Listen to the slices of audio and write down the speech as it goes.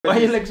Why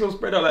your legs all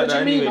spread out like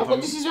that anyway? What do you mean?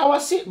 This is how I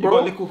sit,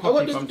 bro. You got little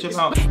cocky from chill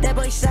out.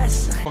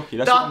 Cocky,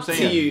 that's what I'm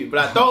saying. To you,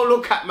 but don't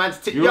look at man's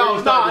tits. Yo,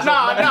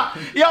 no.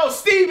 Yo,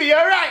 Stevie, you're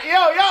right.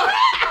 Yo.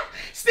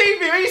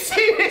 Stevie, have you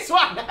seen this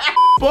one?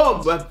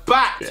 Boom, we're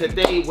back.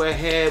 Today we're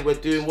here, we're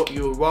doing what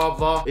you would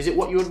rather. Is it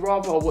what you would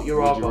rather or what you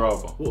rather?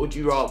 What would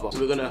you rather? So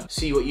we're gonna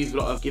see what you've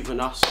lot have given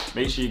us.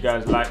 Make sure you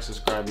guys like,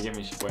 subscribe, and get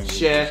me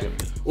share,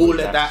 all of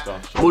that.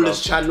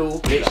 Mullah's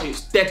channel. Make sure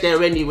it's dead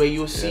there anyway,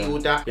 you'll see all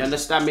that. You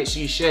understand? Make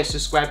sure you share,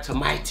 subscribe to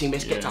my team.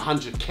 Let's get to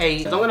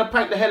 100k. I'm gonna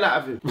prank the hell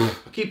out of him.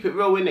 Keep it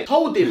real, innit?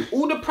 Told him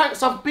all the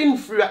pranks I've been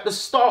through at the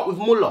start with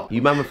Mullah.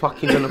 You man were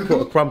fucking gonna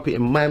put a crumpet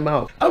in my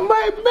mouth. Am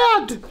I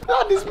mad?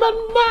 Oh, this man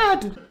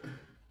mad.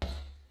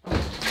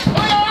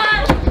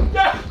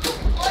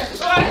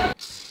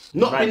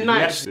 Not been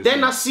nice.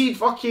 Then I see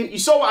fucking, you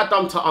saw what I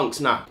done to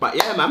Unks now. But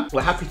yeah, man,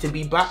 we're happy to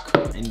be back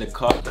in the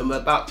cup. And we're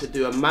about to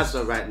do a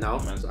Mazza right now.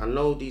 I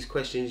know these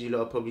questions you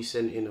lot are probably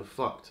sent in are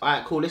fucked.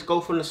 Alright, cool, let's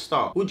go from the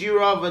start. Would you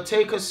rather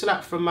take a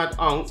slap from Mad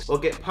Unks or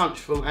get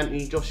punched from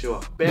Anthony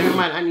Joshua? Bear in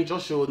mind, Anthony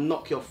Joshua will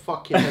knock your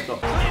fucking head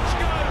off.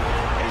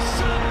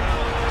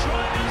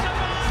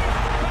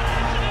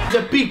 He's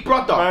a big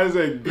brother.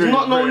 He's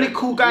not no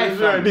little guy,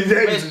 fam.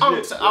 There's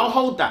Unks, I'll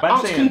hold that.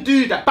 Unks can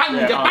do that. Bang, you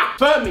get back.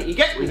 Firm it, you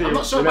get me? I'm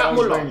not sure about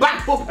Mullah.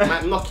 Bang, boom,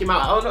 might knock him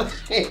out. I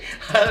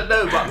don't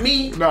know, but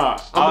me, nah,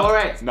 I'm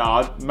alright.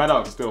 Nah,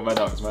 MADUNKS still,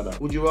 MADUNKS.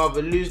 Would you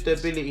rather lose the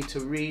ability to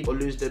read or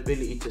lose the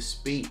ability to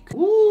speak?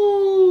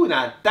 Ooh,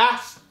 now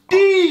that's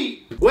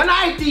deep. When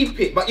I deep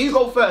it, but you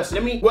go first.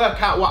 Let me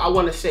work out what I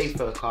want to say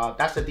first, card.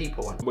 That's a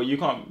deeper one. But you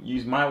can't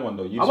use my one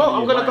though. I won't.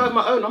 I'm gonna go with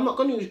my own. I'm not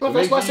gonna use.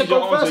 That's why I said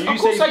go first. Of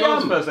course I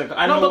am.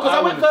 No, because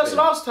I went first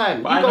last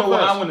time. I know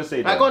what I want to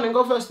say. Right, go on and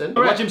go first then.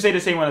 Watch him say the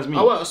same one as me.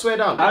 I won't. I swear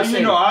down. How you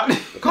know?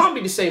 It can't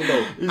be the same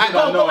though.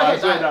 Go ahead.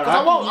 Because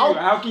I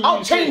won't.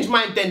 I'll change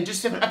mine then,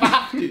 just if I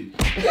have to.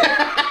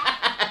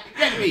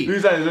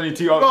 Who's that? There's only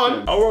two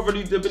options. I'll rather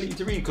lose the ability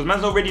to read because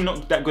man's already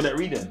not that good at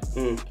reading.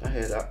 I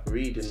hear that.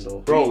 Reading though.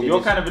 Bro, reading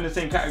you're kind of in the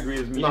same category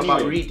as me. No, anyway.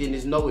 but reading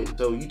is knowing,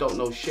 so you don't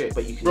know shit,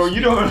 but you can. Bro,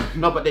 you don't.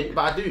 No, but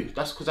I do.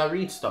 That's because I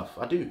read stuff.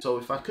 I do. So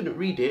if I couldn't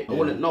read it, I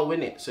wouldn't know,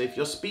 innit? So if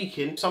you're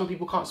speaking, some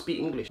people can't speak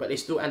English, but they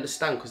still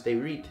understand because they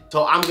read.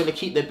 So I'm gonna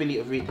keep the ability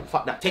of reading.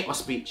 Fuck that. Take my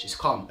speech. It's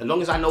calm. As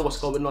long as I know what's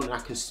going on and I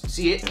can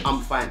see it,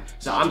 I'm fine.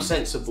 So I'm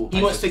sensible.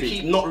 He wants to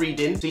keep not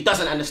reading, so he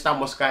doesn't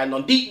understand what's going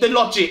on. Deep the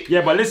logic.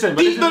 Yeah, but listen.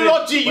 Deep the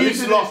logic,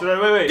 you lot.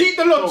 Wait. Deep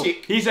the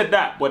logic. So, he said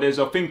that, but there's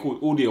a thing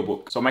called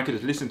audiobook, so I could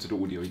just listen to the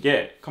audio.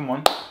 Yeah, come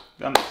on.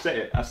 I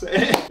said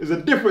it. There's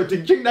a different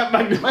thing. Drink that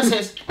magnum. What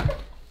says?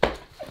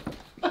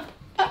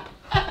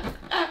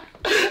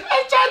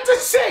 To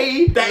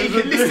say that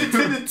you can listen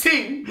to the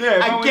thing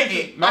and get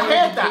it. I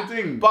heard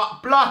that.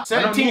 But blood,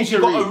 certain things you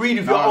gotta read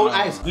with your own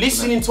eyes.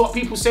 Listening to what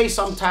people say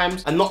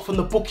sometimes and not from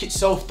the book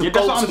itself, the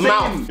goat's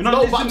mouth.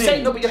 No, but I'm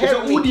saying, no, but you're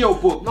hearing an audio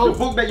book. The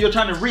book that you're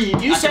trying to read,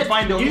 you said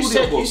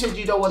you said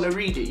you don't want to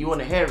read it, you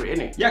want to hear it,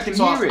 innit? Yeah, I can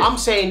hear it. I'm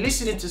saying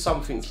listening to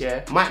something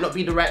here might not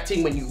be the right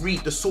thing when you read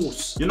the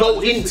source. You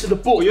go into the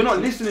book. You're not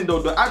listening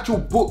though, the actual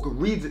book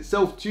reads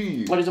itself to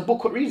you. Well, there's a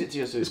book that reads it to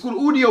you, so. It's called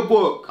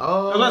audiobook.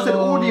 Oh. As I said,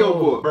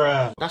 audiobook.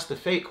 Bruh. That's the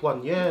fake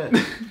one, yeah.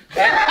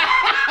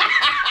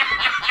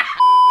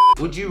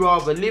 Would you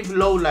rather live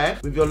low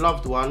life with your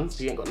loved one,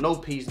 so you ain't got no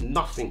peas,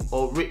 nothing,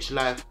 or rich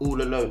life all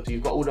alone, so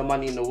you've got all the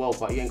money in the world,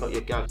 but you ain't got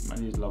your gal?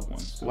 Man needs loved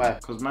ones. Why?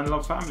 Because man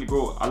love family,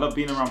 bro. I love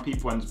being around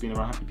people and just being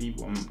around happy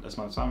people. That's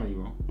my family,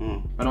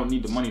 bro. I don't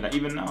need the money, like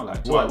even now,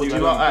 like. What would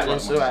you rather?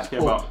 So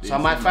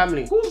my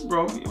family. Of course,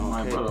 bro.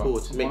 My okay, brother. Cool.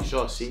 To make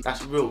sure, see,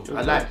 that's real.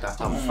 I like that.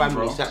 I'm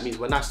family. So that means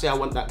when I say I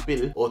want that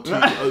bill or two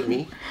you owe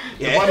me,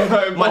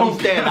 money's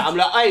there. Like, I'm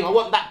like, hey, I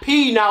want that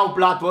P now,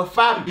 blood. We're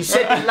fam. You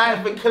said it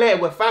live and clear.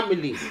 We're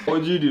family.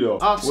 What'd you do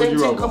though? Same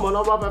thing, come on,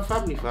 I'd rather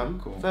family, fam.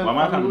 Cool.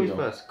 My family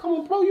first. Come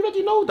on, bro, you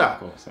already know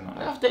that. Of course,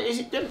 after, is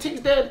it them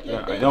things there?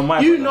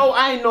 You know,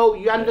 I know,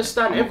 you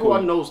understand,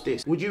 everyone knows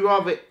this. Would you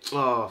rather,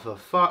 oh, for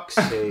fuck's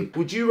sake.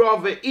 Would you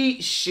rather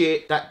eat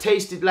shit that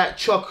tasted like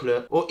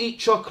chocolate or eat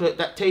chocolate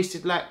that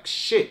tasted like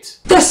shit?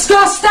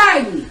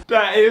 Disgusting!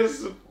 That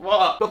is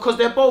what? Because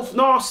they're both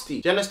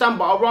nasty. Do you understand?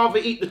 But I'd rather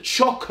eat the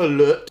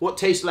chocolate what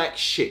tastes like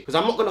shit. Because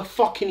I'm not gonna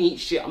fucking eat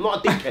shit. I'm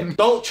not a dickhead.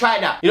 Don't try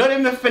that. You know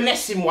them the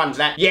finessing ones,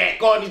 like, yeah,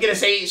 go on, he's gonna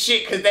say eat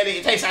shit because then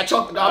it tastes like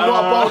chocolate. I'm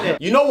not about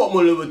it. You know what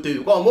Mullah would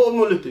do. Go on, what would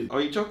Mullah do? I'll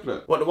eat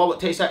chocolate. What, the one that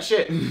tastes like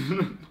shit? Yeah,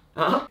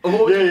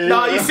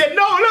 no, he said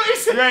no, look, he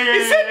said,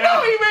 he said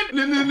no, he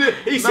went, no.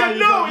 He said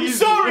no, he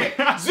saw it.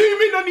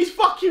 Zoom in on his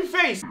fucking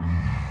face.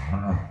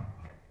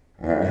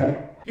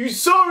 You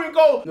saw him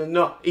go,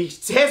 no,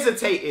 he's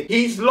hesitated,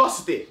 he's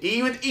lost it.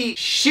 He would eat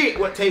shit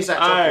what tastes like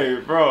chocolate. Hey,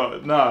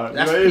 bro, nah.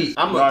 That's peak.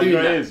 I'm not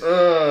doing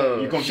that.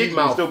 You confuse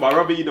me still, but I'd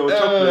rather eat the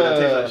chocolate that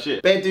tastes like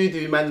shit. Bear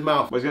doo-doo man's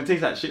mouth. But it's gonna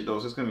taste like shit though,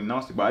 so it's gonna be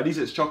nasty. But at least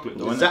it's chocolate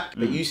though,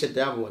 exactly. But you said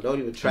the other one, don't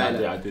even try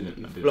that. Yeah, I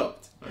didn't.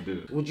 Blocked. I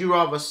didn't. Would you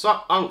rather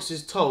suck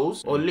Unks'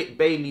 toes or lick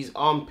Bailey's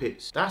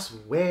armpits? That's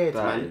weird,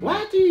 man.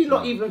 Why do you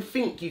not even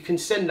think you can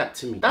send that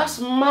to me? That's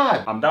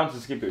mad. I'm down to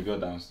skip it if you're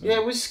down.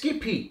 Yeah, we're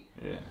Skippy.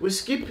 Yeah. We're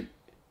Skippy.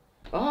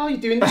 Oh, you're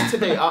doing this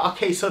today?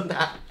 Okay, so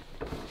that.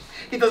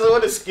 He doesn't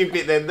want to skip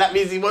it then. That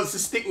means he wants to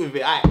stick with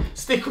it. Alright,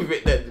 stick with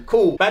it then.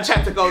 Cool. Man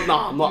tried to go,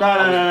 nah, I'm not.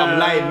 I'm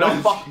lying.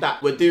 No, fuck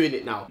that. We're doing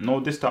it now.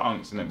 No, this to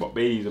unks in it, but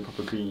Bailey's a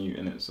proper clean you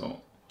in it,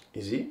 so.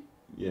 Is he?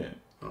 Yeah.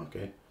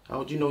 Okay.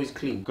 How do you know he's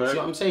clean? See what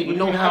I'm saying? You do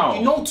know you mean how? how?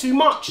 You know too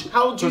much.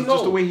 How do you know?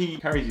 Just the way he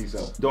carries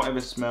himself. Don't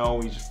ever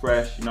smell, he's just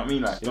fresh, you know what I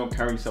mean? Like, you don't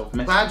carry yourself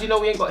messy. But how do you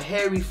know he ain't got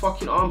hairy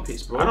fucking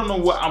armpits, bro? I don't know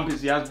what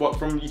armpits he has, but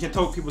you can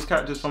tell people's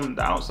characters from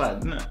the outside,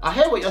 isn't it? I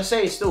hear what you're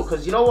saying still,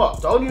 because you know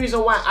what? The only reason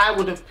why I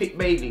would have picked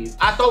Bailey,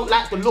 I don't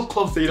like the look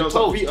of so you don't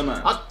toes. feet on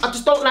that? I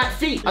just don't like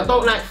feet. Yeah. I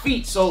don't like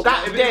feet. So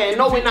that there,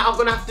 knowing that I'm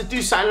gonna have to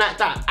do something like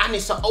that, and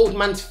it's an old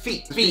man's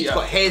feet. He's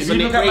got hairs on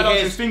it,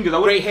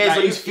 grey hairs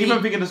on his feet.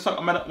 Even thinking to suck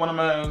one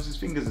of his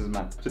fingers is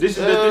mad. So this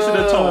is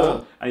the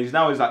toe, and he's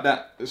now like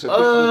that.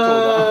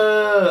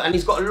 So and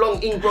he's got a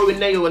long ingrowing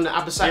nail on the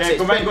other side. Yeah,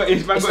 so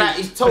it's like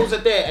his toes are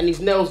there and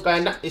his nails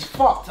going that. It's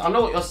fucked. I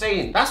know what you're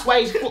saying. That's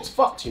why his foot's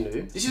fucked, you know.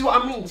 This is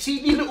what I mean.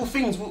 See these little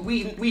things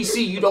we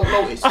see, you don't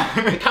notice.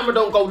 The camera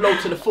don't go low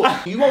to the foot.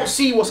 You won't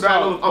see what's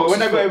going on.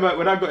 When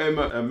I got him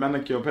a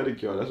manicure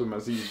pedicure, that's when I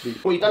see his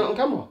feet. Well, you done it on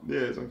camera?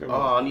 Yeah, it's on camera.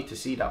 Oh, I need to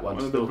see that one.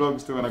 One of the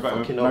vlogs too, when I got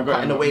him.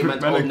 Cutting away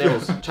man's old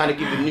nails, trying to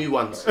give him new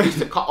ones. He used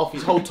to cut off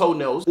his whole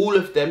toenails, all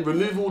of them,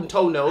 remove all the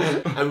toenails,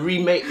 and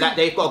remake like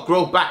they've got to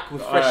grow back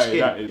with fresh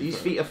skin. These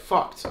feet are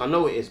fucked. I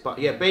know it is, but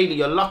yeah, Bailey,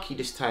 you're lucky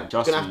this time. It's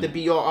gonna have to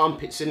be your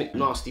armpits, innit?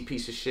 Nasty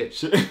piece of shit.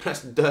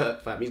 That's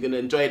dirt, fam. He's gonna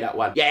enjoy that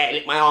one. Yeah,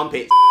 lick my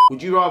armpits.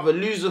 Would you rather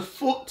lose a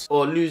foot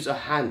or lose a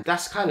hand?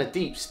 That's kind of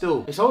deep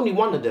still. It's only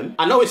one of them.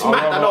 I know it's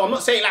mad, I know. I'm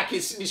not saying like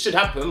it should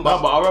happen, but...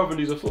 No, but I'd rather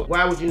lose a foot.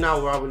 Why would you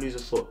now rather lose a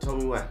foot? Tell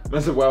me why.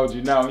 That's a why would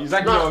you now?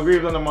 Exactly what I agree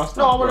with on my stuff.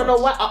 No, I want to know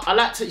why. I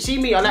like to...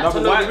 See me, I like to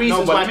know the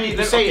reasons why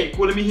people say it.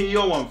 Cool, let me hear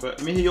your one first.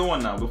 Let me hear your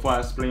one now before I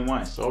explain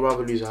why. So I'd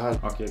rather lose a hand.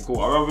 Okay, cool.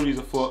 I'd rather lose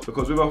a foot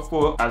because with a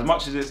foot, as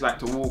much as it's like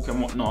to walk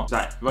and whatnot, it's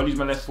like if I lose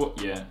my left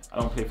foot, yeah, I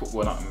don't play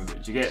football or nothing with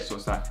it. Do you get it? So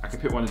it's like I can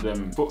pick one of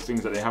them foot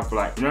things that they have for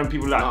like, you know, when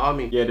people like,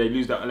 army. Yeah, they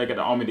lose that leg at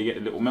the army, they get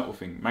the little metal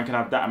thing. Man can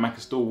have that and man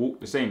can still walk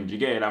the same. Do you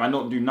get it? Like I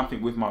don't do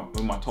nothing with my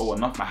toe or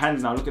nothing. My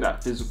hands now, look at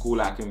that physical,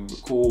 like I can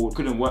record,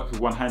 couldn't work with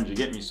one hand, do you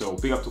get me? So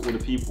big up to all the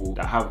people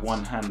that have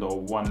one hand or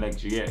one leg,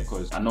 do you get it?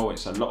 Because I know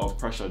it's a lot of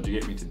pressure, do you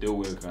get me, to deal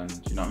with, and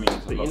do you know what I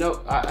mean? But you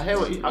know, I hear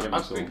what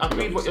I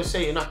read what you're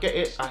saying, I get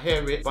it, I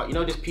hear it, but you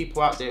know there's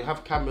people out there who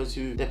have cameras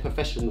who, they're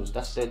professionals,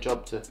 that's their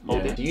job to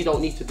hold it. You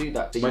don't need to do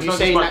that. So but you it's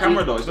not just about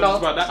camera though, it's not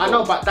just about that. I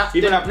know, but that...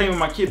 Even like playing with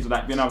my kids,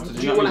 like being able to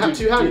do you want to have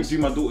two hands? Do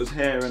my daughter's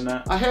hair and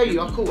that. I hear you,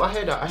 cool, I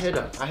hear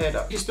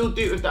that. You still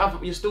do it with the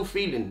other, you're still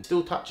feeling,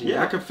 still touching.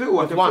 Yeah, I can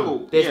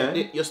feel, Yeah.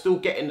 You're still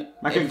getting...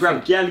 I can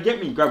grab gal, get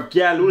me, grab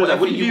gal, all of that.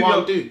 What do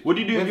you do? What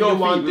do you do with your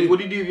feet? What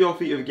do you do with your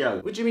feet with gal?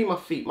 What do you mean my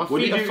feet? My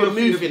feet are for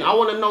moving. I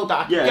want to know that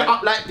I can get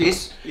up like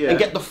this and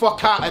get the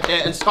fuck out of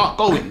there and start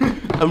going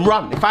and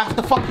run. If I have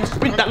to fucking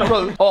sprint down the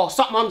road or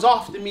someone's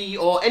after me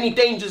or any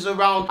dangers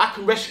around, I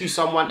can rescue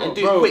someone and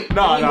do it quick.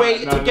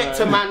 Anyway, to get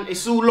to man,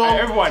 it's all long.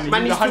 Everyone,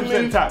 man needs to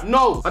move.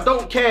 No, I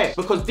don't care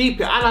because deep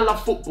it, and I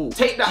love football.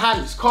 Take the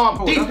hands,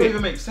 calm, deep it. That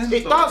even makes sense.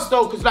 It does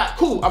though, because like,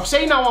 cool, I'm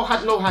saying now I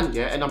had no hand,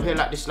 yeah, and I'm here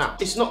like this now.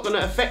 It's not gonna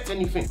affect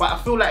anything, but I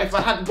feel like if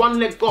I had one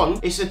leg gone,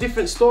 it's a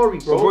different story,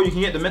 bro. Bro, you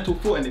can get the metal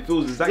foot and it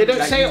feels exactly They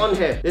don't say it on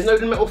here. There's no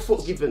metal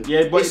foot given.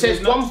 Yeah, but it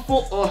says one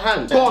foot or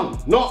hand. Gone,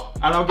 not.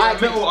 And I'll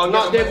get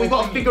metal. We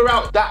gotta figure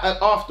out that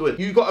afterwards.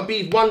 You gotta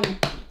be one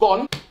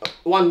gone,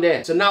 one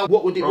there. So now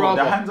what would it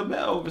rather? The hands are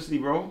better, obviously,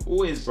 bro.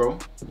 Always, bro.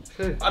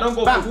 Okay. I don't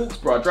go for walks,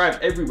 bro. I drive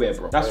everywhere,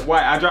 bro. That's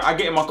why I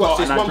get in my car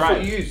and I drive. One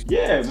foot you use?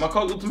 Yeah, my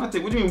car's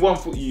automatic. What do you mean 1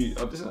 foot you use?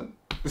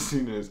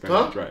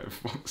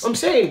 I'm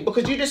saying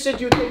because you just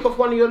said you would take off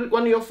one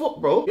of your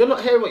foot, bro. You're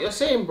not hearing what you're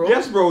saying, bro.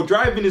 Yes, bro.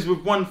 Driving is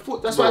with 1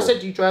 foot. That's why I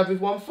said you drive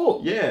with 1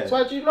 foot. Yeah. So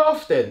why'd you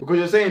laugh then? Because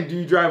you're saying, do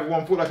you drive with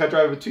 1 foot like I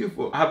drive with 2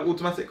 foot? I have an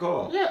automatic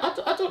car. Yeah,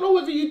 I don't know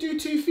whether you do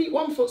 2 feet,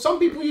 1 foot. Some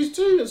people use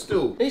 2 and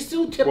still. They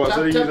still tap. What,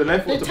 so they use the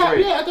left foot to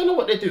brake? Yeah, I don't know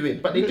what they're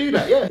doing, but they do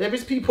that. Yeah, there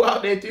is people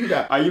out there do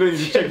that. You don't need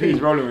to check who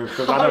he's rolling with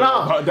because I don't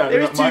know about that.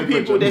 There is 2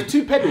 people. There's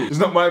 2 pedals. It's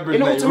not my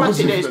bridge. In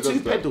automatic, there's 2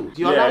 pedals.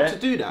 You're allowed to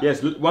do that.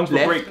 Yes, one's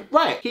for brake.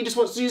 Right. He just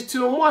wants to use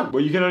 2 and 1.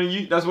 Well, you can only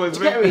use. That's what it's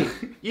meant.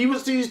 You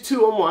want to use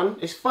 2 and 1.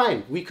 It's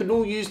fine. We can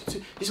all use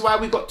 2. This is why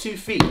we got 2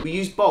 feet. We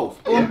use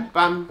both. Boom,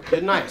 bam. They're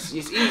nice.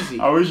 It's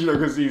easy. I wish you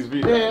could see his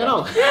feet. Yeah, I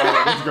know.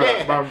 Let's go.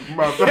 Bam.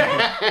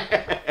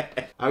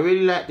 I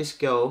really like this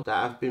girl that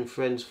I've been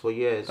friends for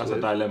years with. That's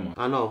a dilemma.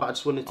 I know. I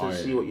just wanted to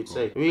see what you'd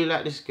say. I really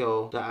like this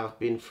girl that I've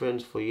been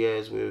friends for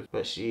years with,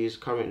 but she is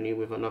currently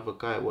with another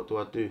guy. What do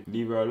I do?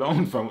 Leave her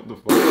alone, fam. What the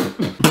fuck?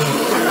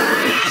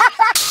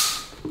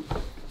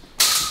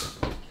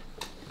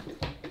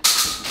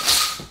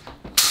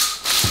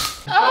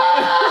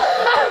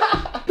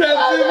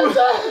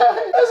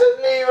 I said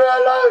leave her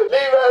alone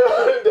then,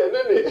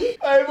 innit?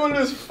 Hey, man,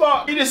 as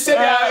fuck. You just said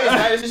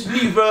that. Just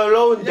leave her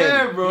alone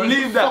then. Yeah, bro,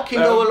 leave that. Fucking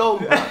go alone,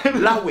 bro.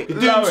 Allow it. You're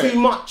doing too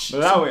much.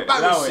 Allow it.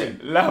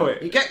 Allow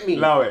it. You get me?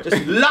 Allow it.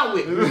 Just allow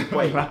it, rude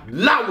boy.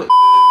 Allow it.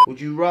 Would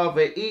you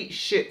rather eat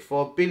shit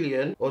for $1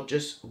 billion or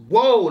just...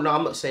 Whoa, no,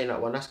 I'm not saying that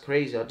one. That's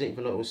crazy. I didn't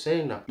even know it was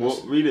saying that.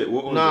 What? Read it.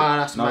 What was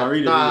that's mad.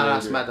 Read it.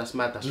 That's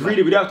mad. Just read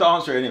it. We don't have to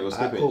answer it, innit? We'll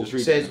skip it. Cool. Just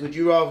read Says, it. would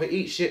you rather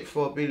eat shit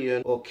for $1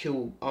 billion or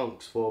kill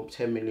unks for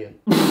 10 million?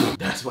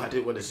 That's why I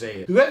didn't want to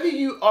say it. Whoever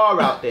you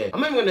are out there, I'm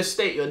not even going to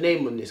state your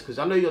name on this because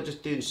I know you're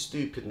just doing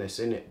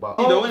stupidness, innit? But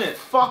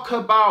fuck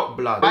about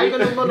blood. Why are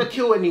you going to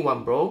kill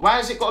anyone, bro? Why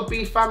has it got to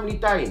be family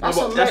dying?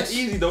 That's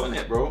easy though,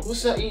 innit, bro?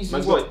 What's that easy?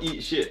 Man's got to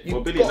eat shit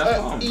for $1 billion. That's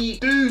calm.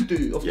 Eat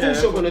doo-doo. Of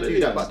course you're gonna do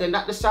that, but then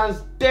that just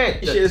sounds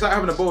dead. Shit, it's like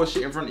having a bowl of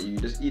shit in front of you.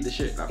 Just eat the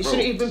shit. Like, it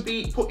shouldn't even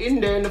be put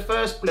in there in the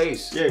first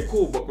place. Yeah,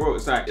 cool, but bro,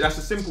 it's like that's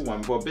a simple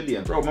one for $1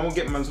 billion. Bro, man will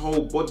get man's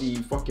whole body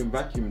fucking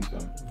vacuumed,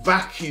 fam.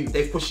 Vacuum.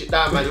 They push it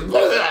down, man.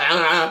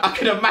 I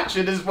can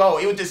imagine as well.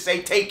 He would just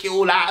say, "Take it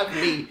all out of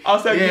me." I'll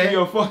say give you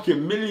a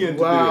fucking million to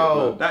do it,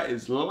 bro. That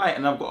is light,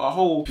 and I've got a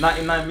whole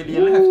 99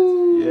 million left.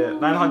 Yeah,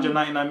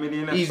 999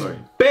 million left. He's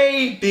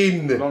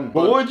bathing. But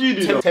what would you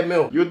do? 10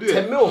 mil. You'll do it.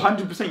 10 mil.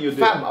 100% you'll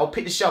do it. Fam, I'll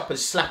pick the shit up and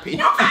slap it in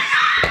your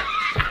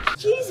face.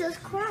 Jesus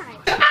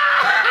Christ.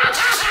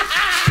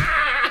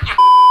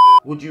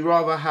 Would you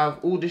rather have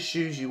all the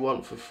shoes you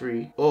want for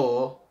free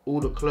or all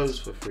the clothes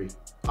for free?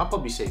 I'll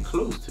probably say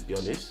clothes, to be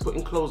honest.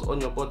 Putting clothes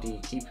on your body,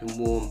 keeping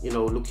warm, you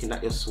know, looking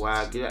at your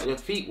swag, your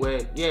feet where,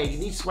 yeah, you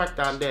need swag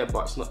down there,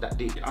 but it's not that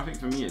deep. I think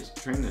for me it's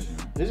trainers, you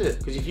know. Is it?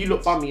 Because if you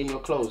look bummy in your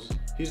clothes,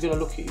 who's gonna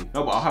look at you?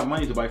 No, but I'll have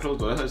money to buy clothes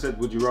though. That's why I said,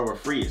 would you rather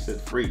free? It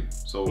said free.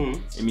 So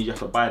it means you have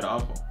to buy the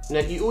other. Now,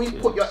 you always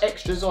put your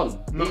extras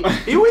on. No.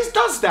 He always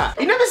does that.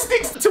 He never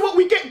sticks to what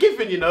we get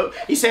given, you know.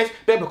 He says,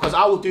 babe, because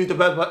I will do the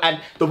blah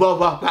and the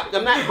blah.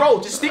 I'm like, bro,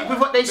 just stick with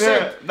what they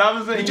said.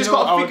 You just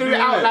gotta figure it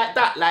out like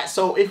that. Like,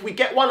 so if we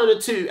get one of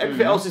the two,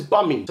 everything else is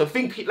bummy. So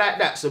think it like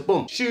that. So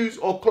boom, shoes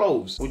or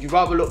clothes. Would you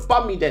rather look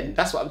bummy then?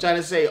 That's what I'm trying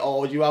to say.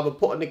 Or would you rather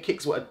put on the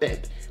kicks what are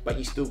dead, but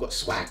you still got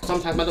swag?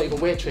 Sometimes I don't even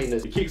wear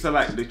trainers. The kicks are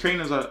like, the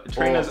trainers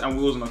and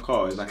wheels on a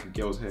car is like a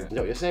girl's hair. You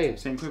know what you're saying?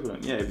 Same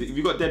equivalent. Yeah, if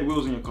you got dead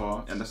wheels on your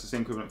car, and that's the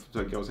same equivalent to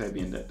a girl's hair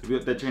being dead. If you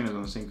got dead trainers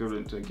on, the same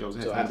equivalent to a girl's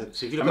hair being dead.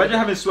 So imagine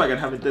having swag and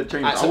having dead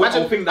trainers.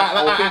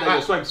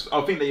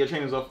 I'll think that your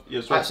trainers off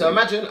your swag. So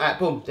imagine,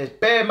 boom, there's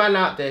bare man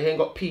out there who ain't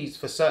got P's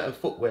for certain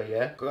footwear,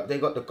 yeah? They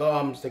got the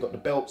garms, they got the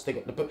belts, they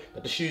got the, but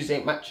the shoes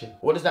ain't matching.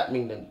 What does that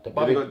mean then? The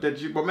bummy. They got dead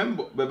shoes, but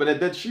remember, but they're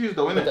dead shoes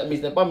though, innit? That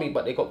means they're bummy,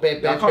 but they got bare.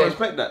 I can't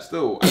respect that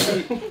still.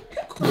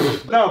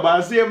 No, but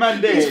I see a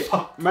man there.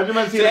 Imagine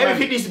man seeing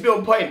everything needs to be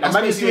on point. That's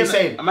basically what you're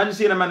saying. Imagine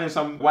seeing a man in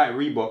some white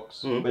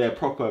Reeboks, but they're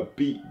proper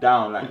beat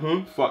down, like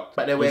fuck.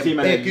 But they're wearing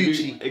bare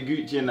Gucci.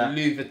 Gucci and that.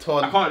 Louis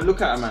Vuitton. I can't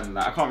look at a man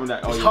like, I can't really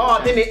like, it's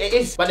hard, isn't it? It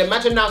is. But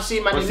imagine now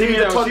seeing man in Louis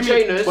Vuitton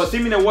trainers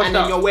and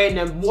then you're wearing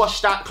them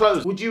washed out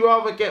clothes. Would you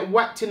rather get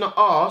whacked in the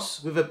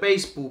arse with a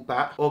baseball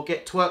bat or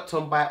get twerked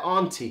on by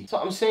auntie? That's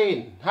what I'm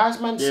saying.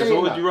 How's man saying so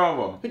what that? would you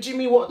rather? What do you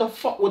mean, what the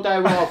fuck would I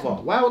rather?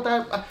 Why would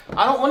I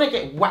don't want to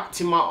get whacked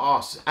in my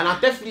arse. And I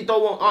definitely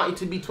don't want auntie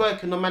to be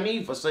twerking on man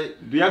either. So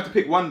do you have to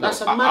pick one though?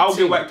 That's a mad I'll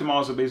thing. get whacked in my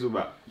arse with a baseball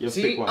bat. You have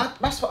to pick one.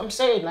 That's what I'm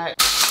saying, like.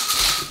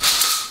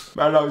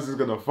 MADUNCKS is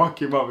gonna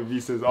fuck him up if he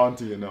says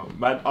auntie, you know.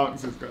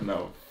 MADUNCKS is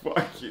gonna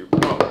fuck you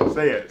up.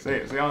 Say it,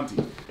 say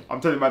auntie. I'm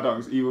telling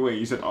MADUNCKS either way,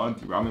 you said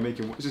auntie, but I'm gonna make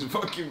him watch this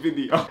fucking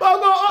video. But I've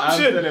got an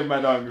option. I'm telling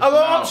MADUNCKS. I've got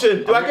an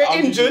option. Do I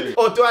get injured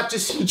or do I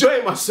just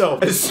enjoy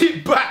myself and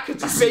sit back and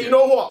just say, you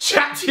know what,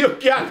 chat to your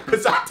gang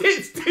because I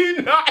didn't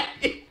do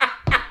nothing.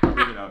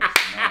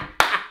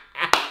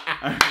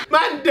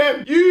 Man,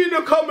 them, you in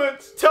the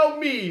comments, tell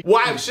me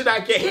why should I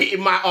get hit in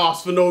my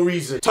ass for no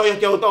reason? Tell your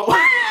girl don't.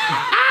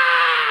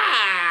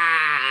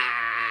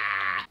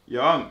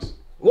 Your aunts.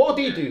 What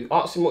do you do?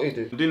 Ask him what you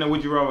do. I'm doing a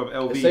would you rather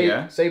of LV, say,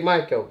 yeah? Say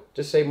Michael.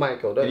 Just say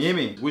Michael. Can you hear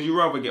me? Would you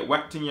rather get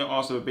whacked in your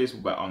ass with a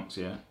baseball bat, aunts,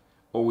 yeah?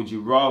 Or would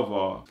you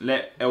rather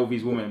let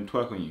LV's woman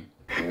twerk on you?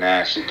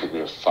 Nah, she could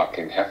be a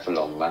fucking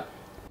heffalon, man.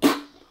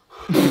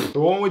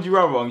 So what would you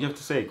rather? You have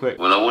to say it quick.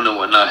 Well, I wouldn't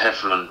want no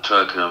heffalon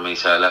twerking on me,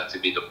 so it'll have to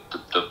be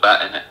the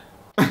bat, innit?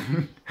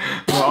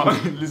 Well,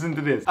 listen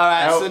to this.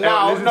 Alright, so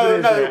now,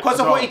 no, because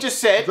of what he just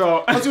said,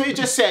 I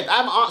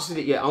haven't answered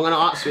it yet. I'm going to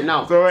answer it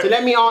now. So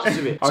let me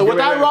answer it. So would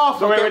I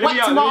rather get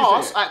whacked in my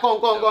ass? Alright, go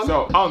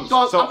on. I'm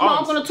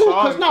going to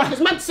talk,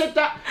 because man said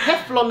that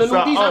Heflon and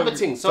all these other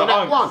things. So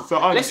that one,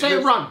 let's say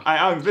run.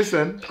 Alright,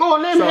 listen. Go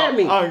on, let him hear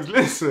me.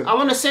 Listen. I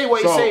want to say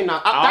what he's saying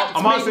now.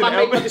 That's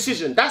made my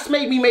decision. That's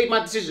made me make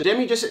my decision. Let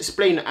me just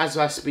explain it as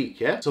I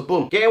speak, yeah? So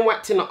boom, getting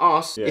whacked in the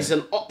ass is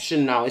an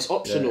option now. It's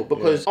optional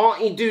because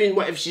auntie doing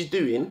whatever she's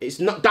doing,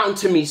 it's not down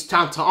to me, it's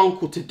down to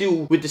uncle to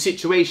deal with the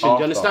situation. Do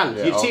you understand?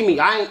 You see me?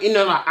 I ain't in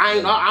the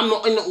I'm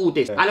not in all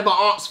this. I never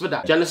asked for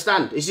that. Do you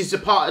understand? This is a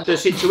part of the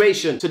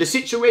situation. So the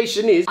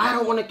situation is, I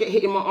don't want to get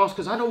hit in my ass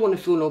because I don't want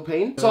to feel no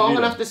pain. So I'm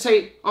gonna have to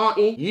say,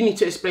 auntie, you need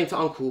to explain to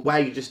uncle why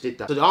you just did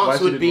that. So the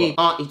answer would be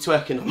auntie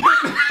twerking on me.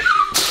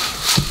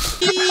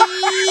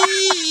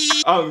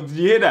 Oh, did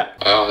you hear that?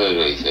 I heard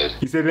what he said.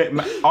 He said let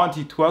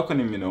Auntie twerk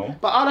on him, you know.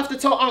 But I'll have to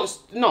tell Unks,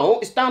 no,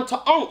 it's down to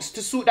Unks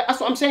to sort that. That's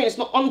what I'm saying. It's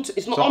not on me.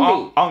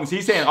 Unks,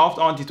 he's saying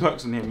after Auntie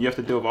twerks on him, you have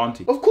to deal with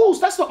Auntie. Of course,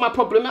 that's not my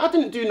problem. I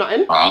didn't do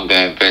nothing. I'm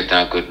going to bed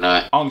now. Good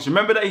night. Unks,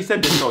 remember that he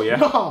said this though, yeah?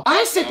 No,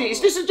 I said it.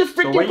 This is just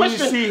freaking when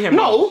question. you see him,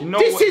 no, you know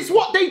this is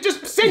what they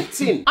just sent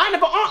in. I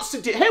never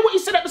answered it. Hear what he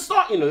said at the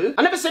start, you know?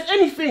 I never said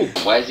anything.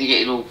 Why is he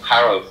getting all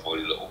parrot for,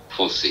 you little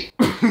pussy?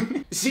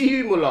 See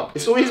you, Mullah.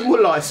 It's always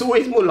Mullah. It's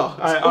always Mullah.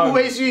 It's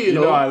always you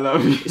know. I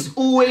love you. It's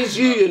always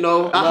you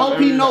know. I hope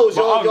he knows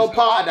you're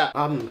part of that.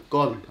 I'm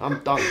gone. I'm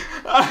done.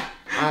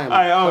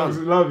 I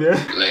love you.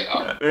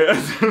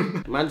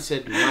 Later. Man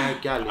said my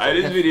gal.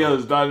 This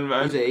video's done,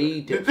 man. He's an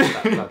idiot for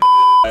that, blood.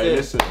 Hey,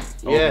 listen, I hope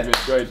you've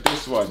enjoyed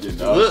this one, you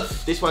know.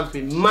 This one's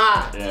been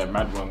mad. Yeah,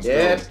 mad one.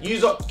 Yeah, you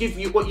give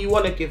you what you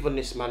want to give on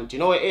this, man. Do you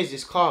know what it is?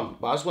 It's calm,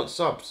 but I just want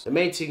subs. The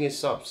main thing is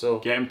subs, so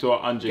get him to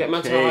 100k. Get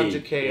him to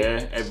 100k.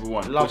 Yeah,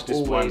 everyone. Love push this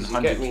always.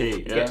 one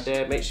 100k. Yeah? Get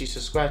there. Make sure you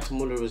subscribe to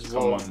Muller as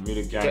well. Come on,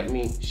 really gang. Get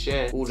me,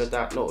 share all of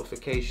that,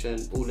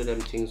 notification, all of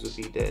them things will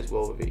be there as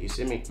well with it. You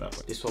see me?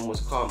 This one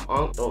was calm.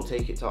 Don't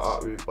take it to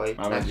art route, boy.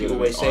 Like you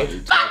always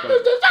say.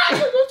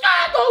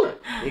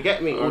 You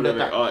get me? All of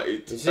that.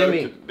 You see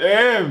me?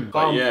 Damn.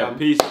 Calm, yeah. fam.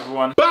 Peace,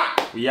 everyone.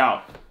 Back. We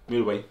out.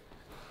 Move away.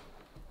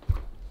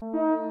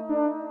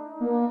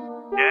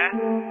 Yeah?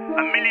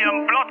 1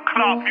 million blood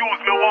clot views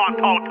me want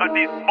out of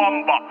this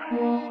bomber.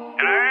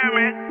 You hear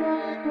me?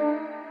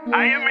 I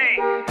hear me?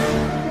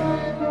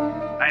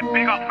 I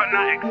big up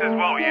Fanatics as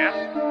well, yeah?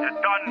 You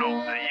done know,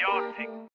 the yard thing.